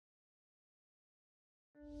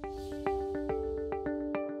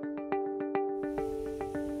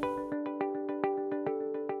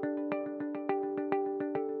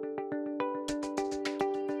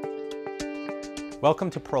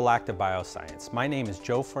Welcome to Prolacta Bioscience. My name is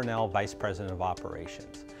Joe Fornell, Vice President of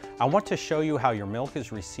Operations. I want to show you how your milk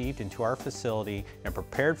is received into our facility and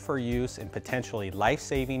prepared for use in potentially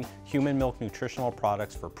life-saving human milk nutritional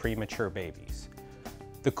products for premature babies.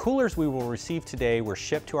 The coolers we will receive today were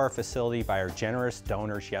shipped to our facility by our generous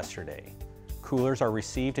donors yesterday. Coolers are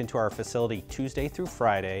received into our facility Tuesday through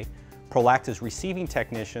Friday. Prolacta's receiving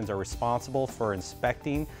technicians are responsible for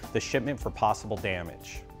inspecting the shipment for possible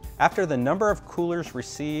damage. After the number of coolers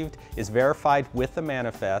received is verified with the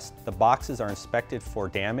manifest, the boxes are inspected for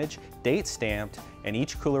damage, date stamped, and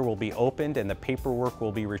each cooler will be opened and the paperwork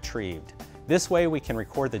will be retrieved. This way we can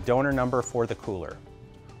record the donor number for the cooler.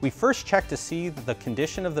 We first check to see that the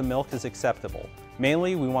condition of the milk is acceptable.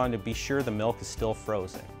 Mainly, we want to be sure the milk is still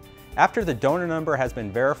frozen. After the donor number has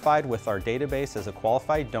been verified with our database as a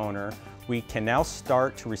qualified donor, we can now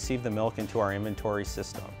start to receive the milk into our inventory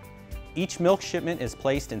system. Each milk shipment is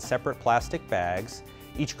placed in separate plastic bags.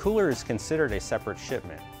 Each cooler is considered a separate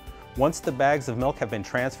shipment. Once the bags of milk have been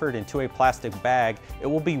transferred into a plastic bag, it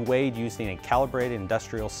will be weighed using a calibrated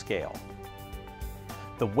industrial scale.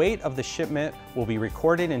 The weight of the shipment will be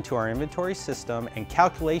recorded into our inventory system, and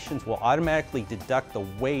calculations will automatically deduct the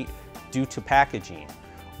weight due to packaging.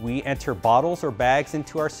 We enter bottles or bags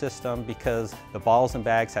into our system because the bottles and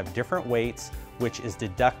bags have different weights, which is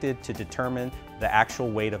deducted to determine the actual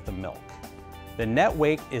weight of the milk. The net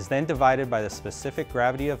weight is then divided by the specific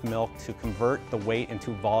gravity of milk to convert the weight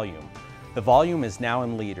into volume. The volume is now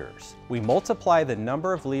in liters. We multiply the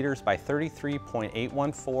number of liters by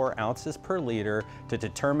 33.814 ounces per liter to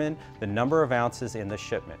determine the number of ounces in the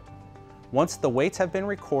shipment. Once the weights have been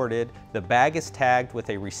recorded, the bag is tagged with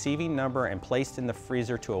a receiving number and placed in the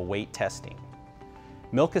freezer to await testing.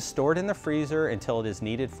 Milk is stored in the freezer until it is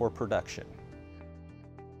needed for production.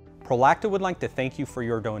 Prolacta would like to thank you for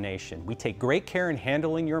your donation. We take great care in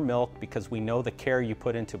handling your milk because we know the care you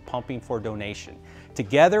put into pumping for donation.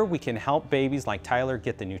 Together, we can help babies like Tyler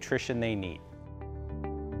get the nutrition they need.